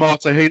not sure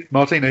Martina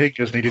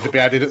Hingis needed to be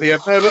added at the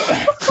end there, but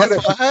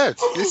That's what I heard.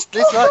 This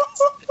like,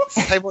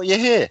 say what you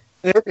hear.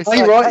 It's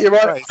you're right, you're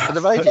right. For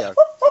the radio.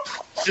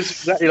 Just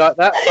exactly like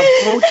that.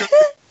 Unfortunately,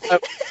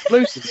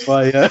 exclusive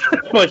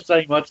by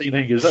saying Martina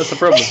Hingis. That's the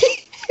problem.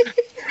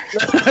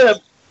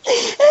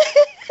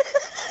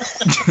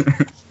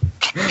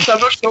 So I'm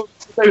not sure what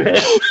to do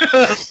here.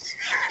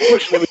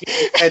 Unfortunately, we can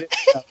edit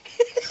it out.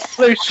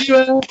 Lucy, give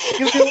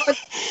me one.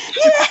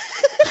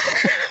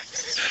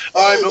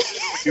 I'm not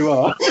sure who you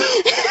are.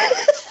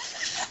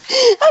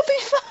 I'll be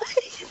fine.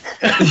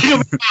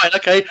 You'll be fine,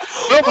 okay.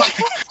 Well,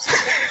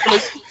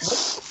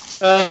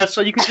 so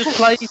you can just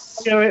play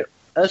it.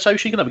 So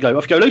she can have a go.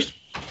 Off you go, Luce.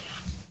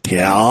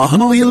 Ja, han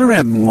will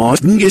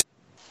remorten get.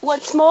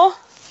 Once more.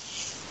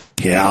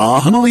 Ja,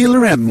 han will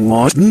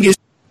remorten get.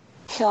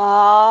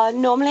 Ja,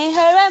 normally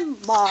her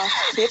Emma.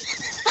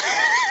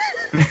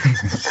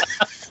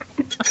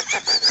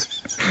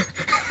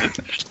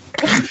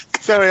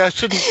 Sorry, I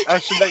should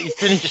let you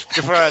finish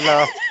before I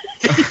laugh.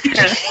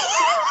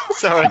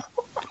 Sorry.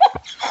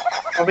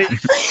 I mean,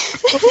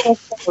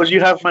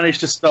 you have managed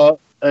to start,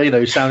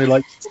 sounding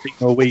like you speak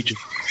Norwegian.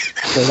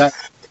 So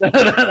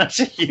that's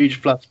a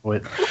huge plus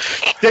point.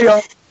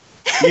 Dion,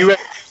 you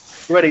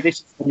ready? This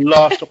is the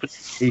last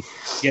opportunity to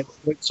get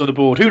points on the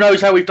board. Who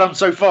knows how we've done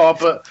so far,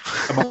 but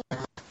come on.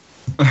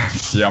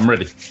 Yeah, I'm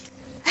ready.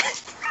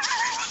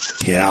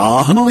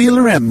 Ja, han will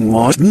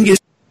remorten get.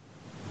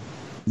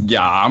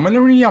 Ja, men det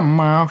är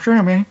jamma.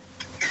 Kör med.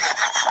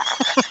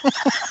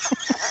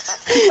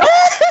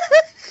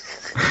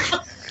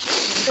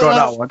 Got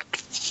that one.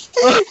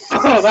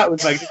 Oh, that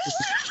was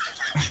magnificent.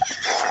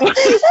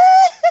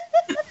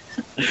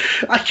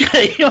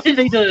 Okay, I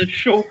need a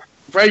short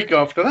break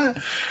after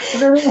that.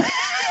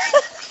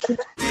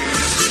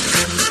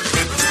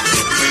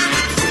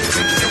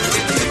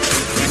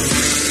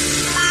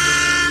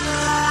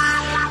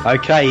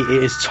 Okay,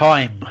 it is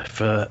time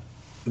for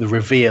the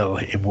reveal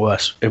in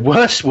worse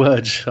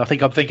words. I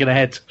think I'm thinking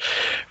ahead.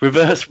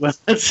 Reverse words.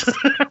 So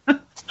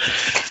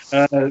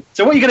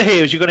what you're going to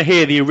hear is you're going to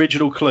hear the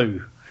original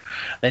clue.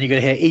 Then you're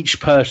going to hear each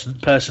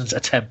person's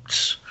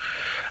attempts.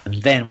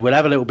 And then we'll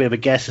have a little bit of a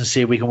guess and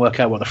see if we can work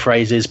out what the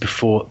phrase is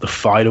before the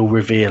final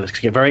reveal. It's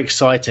going to get very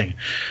exciting.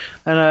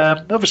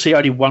 And obviously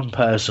only one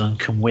person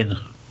can win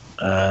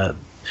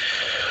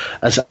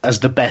as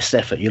the best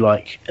effort you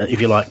like,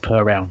 if you like,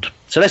 per round.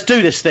 So let's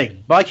do this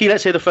thing, Mikey.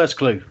 Let's hear the first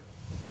clue.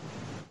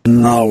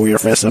 Now, your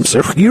face, I'm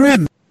so you're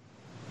in.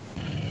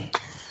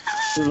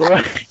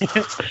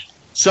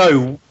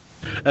 So,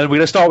 and we're going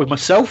to start with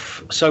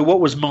myself. So, what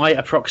was my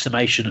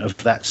approximation of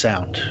that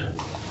sound?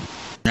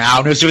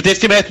 Now, no, so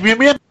this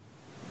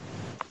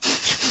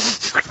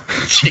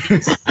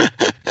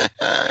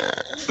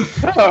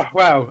Oh,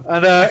 wow!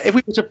 And if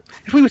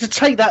we were to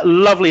take that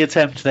lovely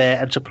attempt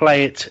there and to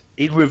play it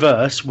in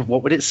reverse,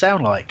 what would it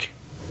sound like?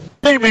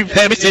 I'm I'm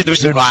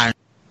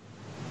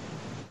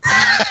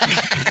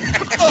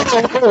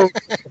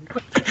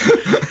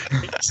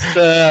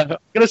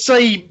going to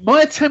say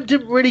my attempt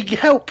didn't really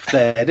help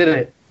there, did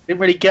it? Didn't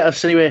really get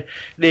us anywhere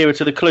nearer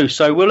to the clue.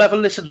 So we'll have a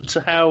listen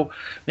to how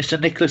Mr.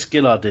 Nicholas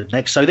Gillard did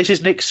next. So this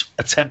is Nick's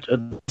attempt at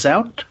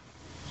sound.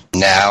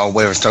 Now,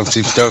 where is Stokes'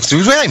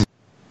 rain?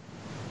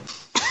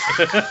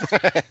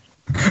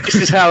 This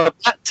is how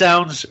that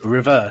sounds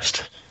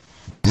reversed.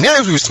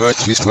 Now, who's one?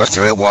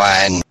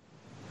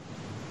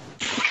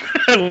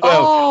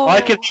 Well,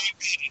 I can.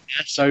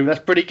 So that's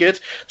pretty good.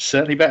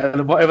 Certainly better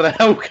than whatever the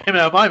hell came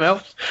out of my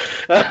mouth.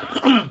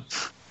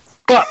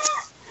 But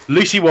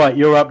Lucy White,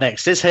 you're up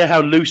next. Let's hear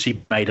how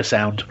Lucy made a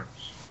sound.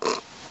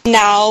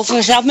 Now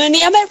for some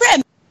money, I'm a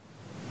rem.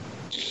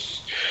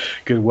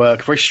 Good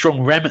work. Very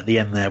strong rem at the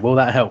end there. Will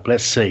that help?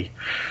 Let's see.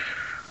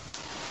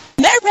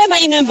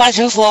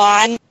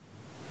 One.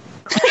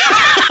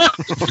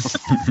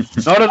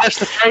 Not unless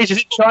the phrase is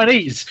in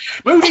Chinese.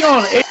 Moving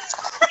on.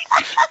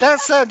 That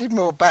sounded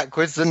more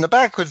backwards than the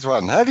backwards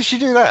one. How did she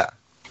do that?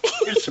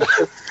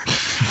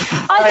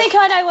 I think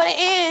I know what it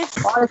is.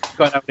 I think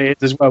I know what it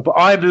is as well, but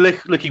I'm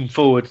looking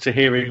forward to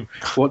hearing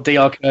what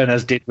DR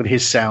Kernaz did with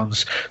his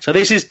sounds. So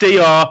this is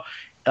DR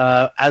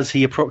as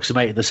he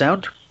approximated the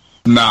sound.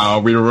 Now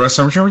we were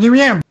social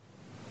media.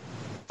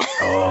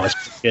 Oh,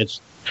 that's good.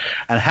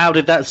 And how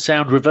did that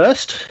sound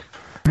reversed?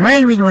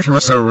 Maybe it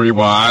was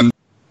everyone.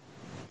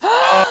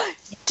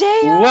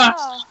 Dear.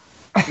 Wow.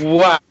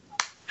 Wow.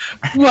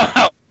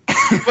 Wow.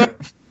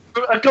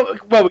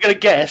 Well, we're going to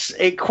guess.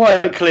 It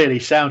quite clearly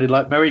sounded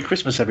like Merry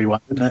Christmas,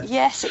 everyone, didn't it?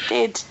 Yes, it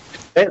did.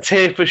 Let's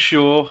hear for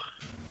sure.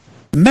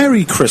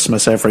 Merry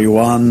Christmas,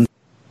 everyone.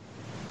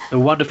 The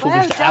wonderful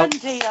Well Mr.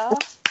 done, Al.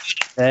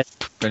 dear.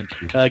 Thank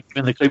you.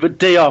 Giving the clue, but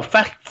DR,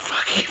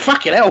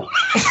 fucking hell.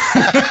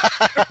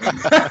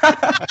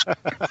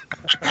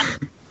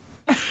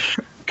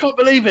 Can't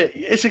believe it.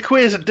 It's a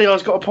quiz and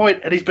DR's got a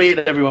point and he's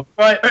beating everyone.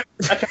 Right,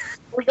 okay.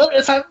 We got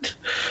this hand.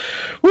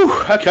 Whew.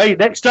 Okay,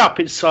 next up,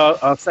 it's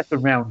our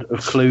second round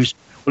of clues.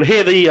 We'll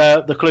hear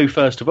the clue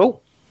first of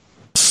all.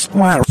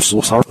 Well,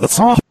 so sorry, that's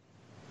all.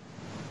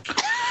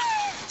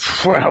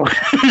 Well,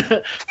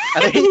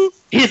 and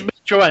here's me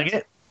trying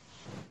it.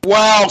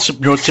 Wow, some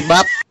your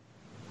kebab.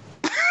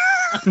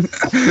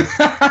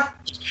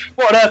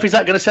 What on earth is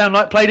that going to sound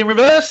like played in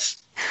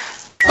reverse?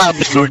 Wow. I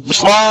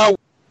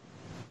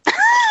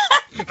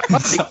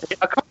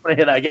can't want to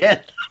hear that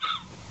again.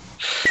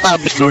 Wow.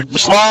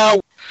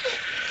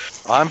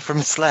 I'm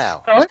from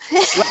Slough. Oh,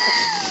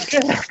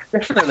 yeah,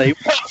 definitely.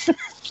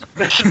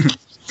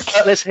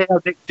 Let's hear how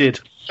Nick did.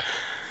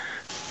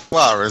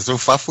 Juarez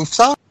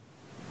Ufafufa.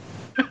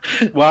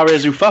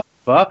 Juarez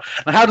Ufafa.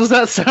 And how does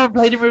that sound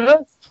played in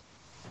reverse?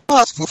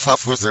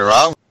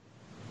 Ufafufa.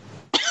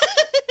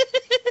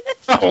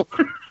 Oh.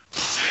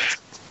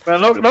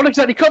 Well, not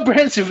exactly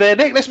comprehensive there,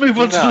 Nick. Let's move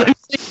on to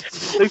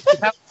Lucy. Lucy,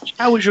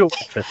 how was your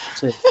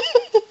breakfast?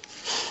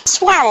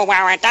 Swallow,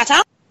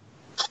 data.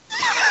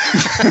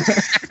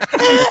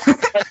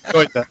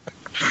 Enjoyed that.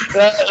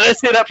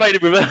 Let's hear that played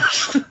in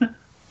reverse.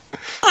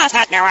 I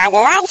had no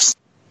hours.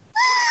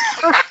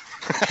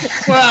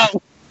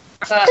 Well,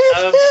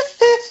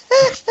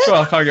 Sure,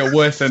 I can't get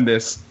worse than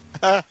this.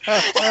 Play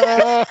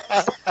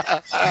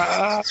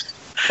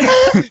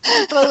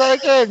that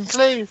again,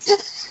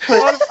 please. I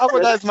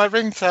want that as my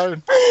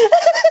ringtone.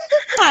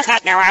 I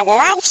had no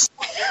hours.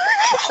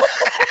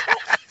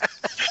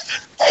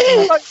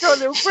 Like your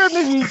little friend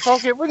in your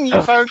pocket, wasn't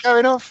your phone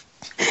going off?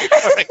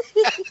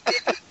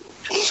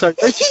 So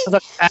this is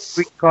like an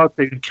angry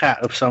cartoon cat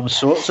of some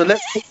sort. So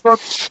let's move on.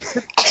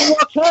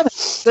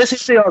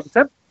 Let's see our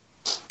attempt.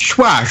 It's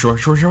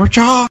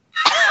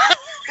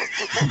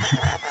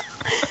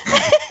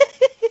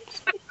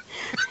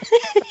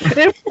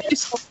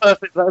not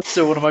perfect. That's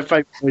still one of my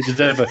favourite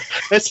noises ever.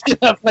 Let's see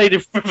that played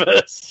in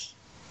reverse.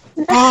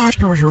 No,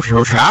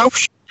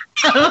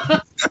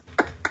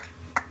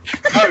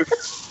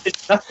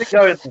 it's nothing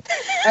going there.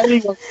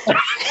 Anyone?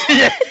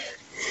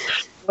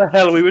 What the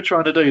hell are we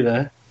trying to do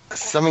there?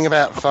 Something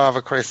about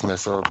Father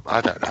Christmas, or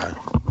I don't know.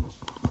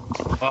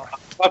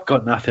 I've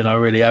got nothing. I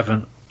really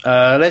haven't.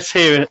 Let's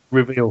hear it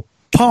reveal.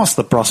 Past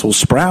the Brussels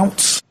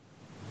sprouts.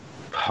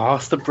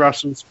 Past the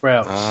Brussels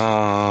sprouts. Oh,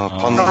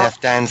 on the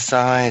left-hand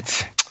side.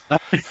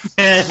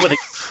 Yeah, well,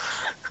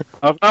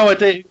 I've no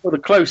idea who's the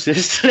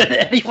closest.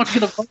 Anyone's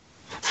going to...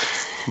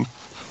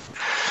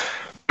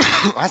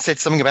 I said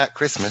something about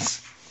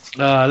Christmas.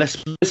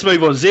 Let's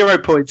move on. 0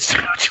 points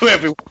to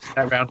everyone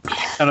that round.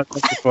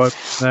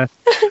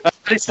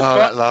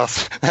 that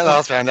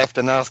last round left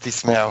a nasty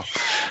smell.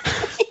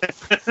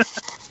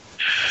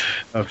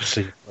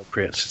 Obviously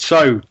appropriate.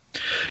 So,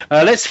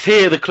 let's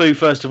hear the clue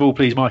first of all,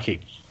 please,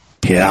 Mikey.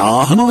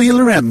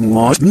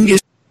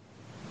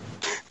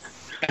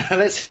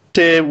 Let's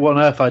hear what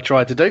on earth I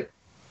tried to do.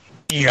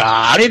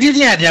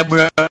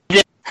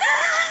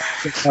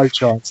 No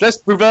chance. Let's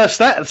reverse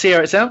that and see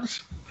how it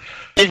sounds.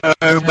 A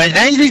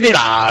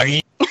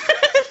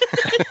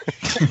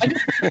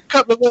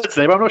couple of words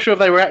there, but I'm not sure if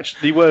they were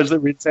actually words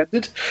that were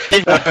intended.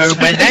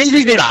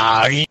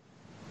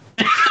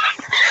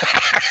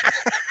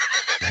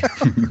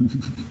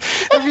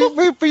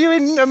 Were you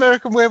in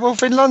American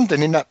Werewolf in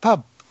London in that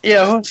pub?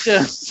 Yeah, I was,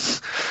 yeah.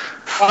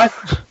 I've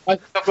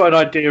got an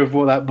idea of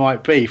what that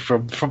might be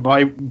from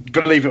my,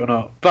 believe it or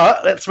not.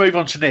 But let's move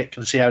on to Nick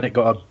and see how Nick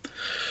got on.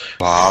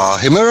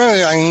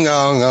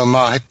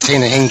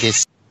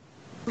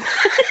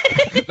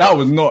 That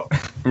was not.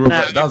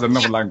 That was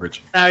another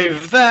language. Now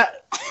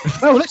that.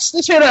 Oh, let's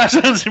hear that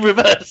sounds in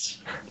reverse.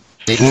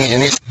 What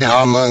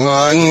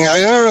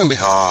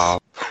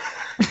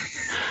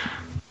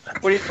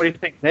do you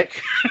think,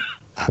 Nick?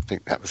 I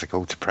think that was a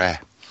call to prayer.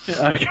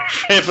 Okay,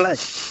 fair play.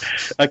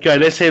 Okay,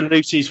 let's hear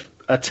Lucy's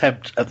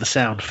attempt at the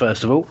sound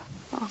first of all.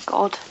 Oh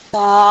God.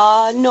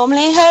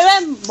 Normally her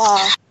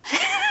Emma.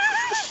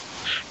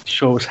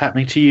 Sure what's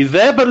happening to you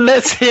there, but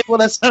let's hear what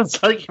that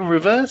sounds like in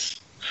reverse.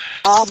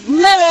 Wow.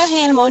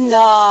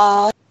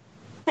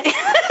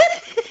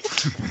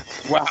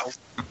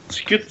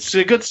 It's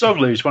a good song,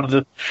 Lou. It's one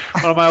of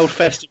my old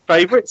festive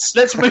favourites.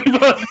 Let's move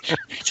on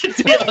to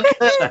Dion.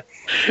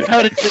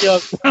 How did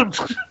Dion sound?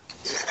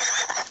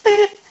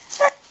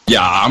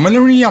 Yeah, I'm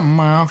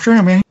gonna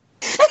sure, man.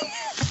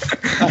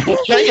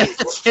 Okay,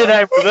 let's hear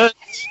that in reverse.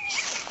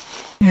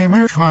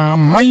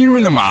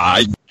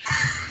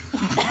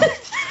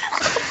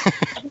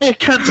 It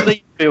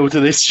can't feel to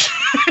this.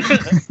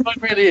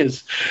 It really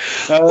is.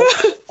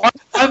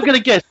 I'm going to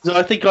guess.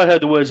 I think I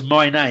heard the words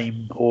 "my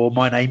name" or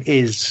 "my name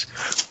is"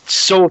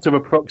 sort of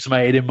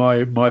approximated in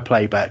my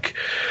playback,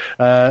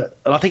 and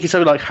I think it's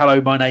something like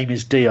 "Hello, my name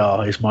is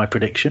Dr." is my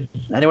prediction.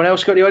 Anyone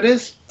else got any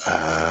ideas?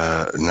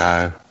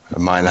 No.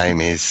 My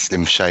name is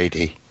Slim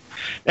Shady.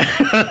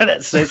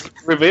 Let's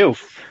reveal.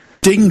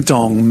 Ding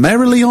dong,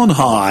 merrily on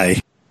high.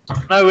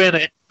 No in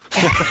it.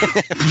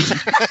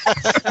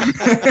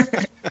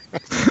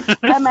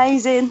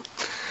 Amazing.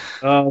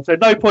 So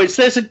no points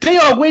there. So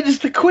Dr wins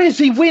the quiz.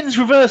 He wins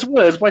reverse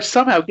words by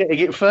somehow getting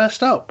it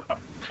first up.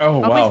 Oh,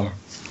 wow. We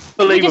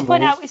Unbelievable. just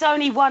point out it's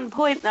only 1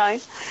 point though.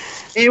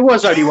 It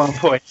was only 1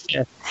 point,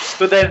 yeah.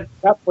 But then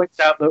that points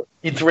out that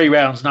in 3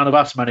 rounds none of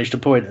us managed a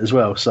point as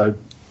well. So,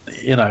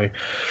 you know.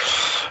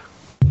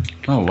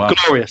 Oh, wow.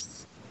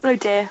 Glorious. Oh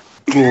dear.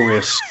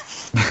 Glorious.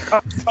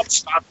 I'm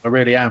stunned. I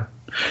really am.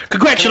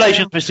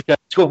 Congratulations, Mr.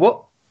 Curtis. Go on,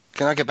 what?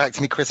 Can I get back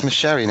to me Christmas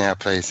sherry now,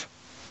 please?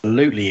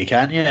 Absolutely, you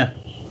can, yeah.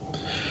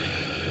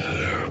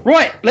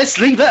 Right, let's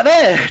leave that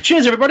there.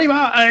 Cheers, everybody.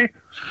 Bye.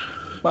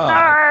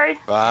 Bye.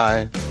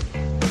 Bye.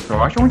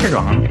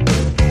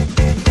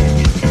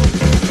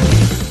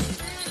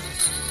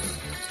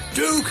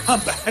 Do come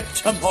back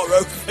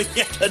tomorrow for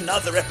yet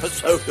another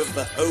episode of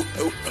the Ho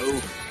Ho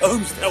Ho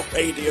Homesdale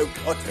Radio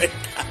Podfed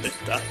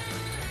Calendar.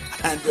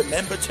 And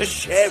remember to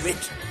share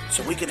it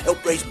so we can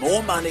help raise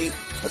more money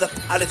for the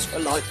Palace for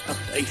Life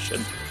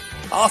Foundation.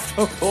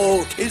 After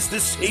all, 'tis the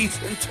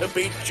season to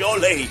be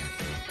jolly,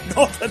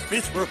 not a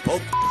miserable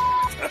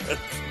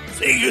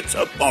See you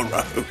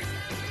tomorrow.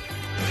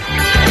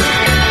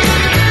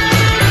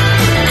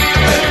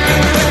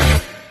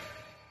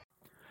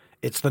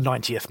 It's the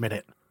 90th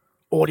minute.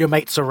 All your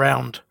mates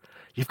around.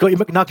 You've got your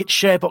McNugget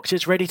share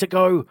boxes ready to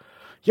go.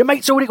 Your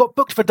mate's already got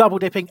booked for double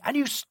dipping, and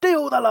you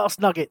steal the last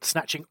nugget,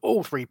 snatching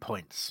all 3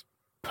 points.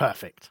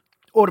 Perfect.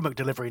 Order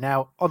McDelivery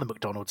now on the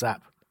McDonald's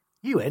app.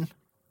 You in?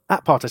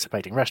 At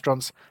participating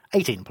restaurants,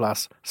 18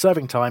 plus,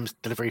 serving times,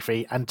 delivery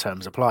fee, and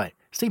terms apply.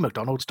 See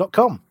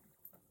mcdonalds.com.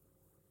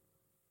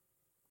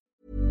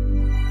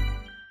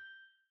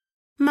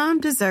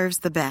 Mom deserves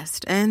the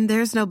best, and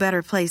there's no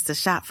better place to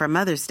shop for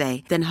Mother's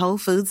Day than Whole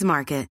Foods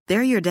Market.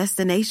 They're your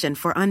destination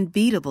for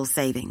unbeatable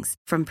savings,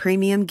 from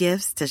premium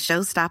gifts to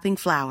show-stopping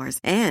flowers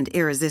and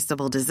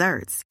irresistible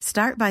desserts.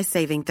 Start by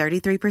saving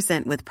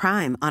 33% with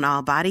Prime on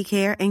all body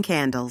care and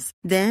candles.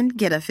 Then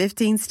get a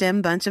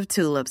 15-stem bunch of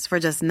tulips for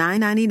just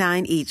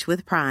 $9.99 each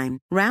with Prime.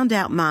 Round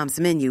out Mom's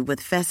menu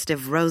with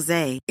festive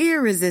rosé,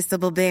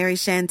 irresistible berry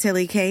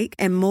chantilly cake,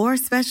 and more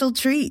special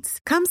treats.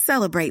 Come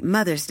celebrate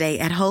Mother's Day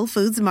at Whole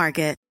Foods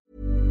Market.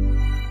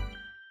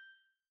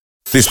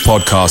 This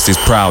podcast is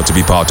proud to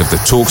be part of the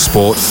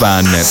TalkSport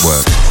Fan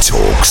Network.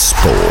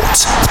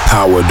 TalkSport.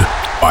 Powered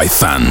by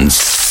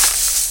fans.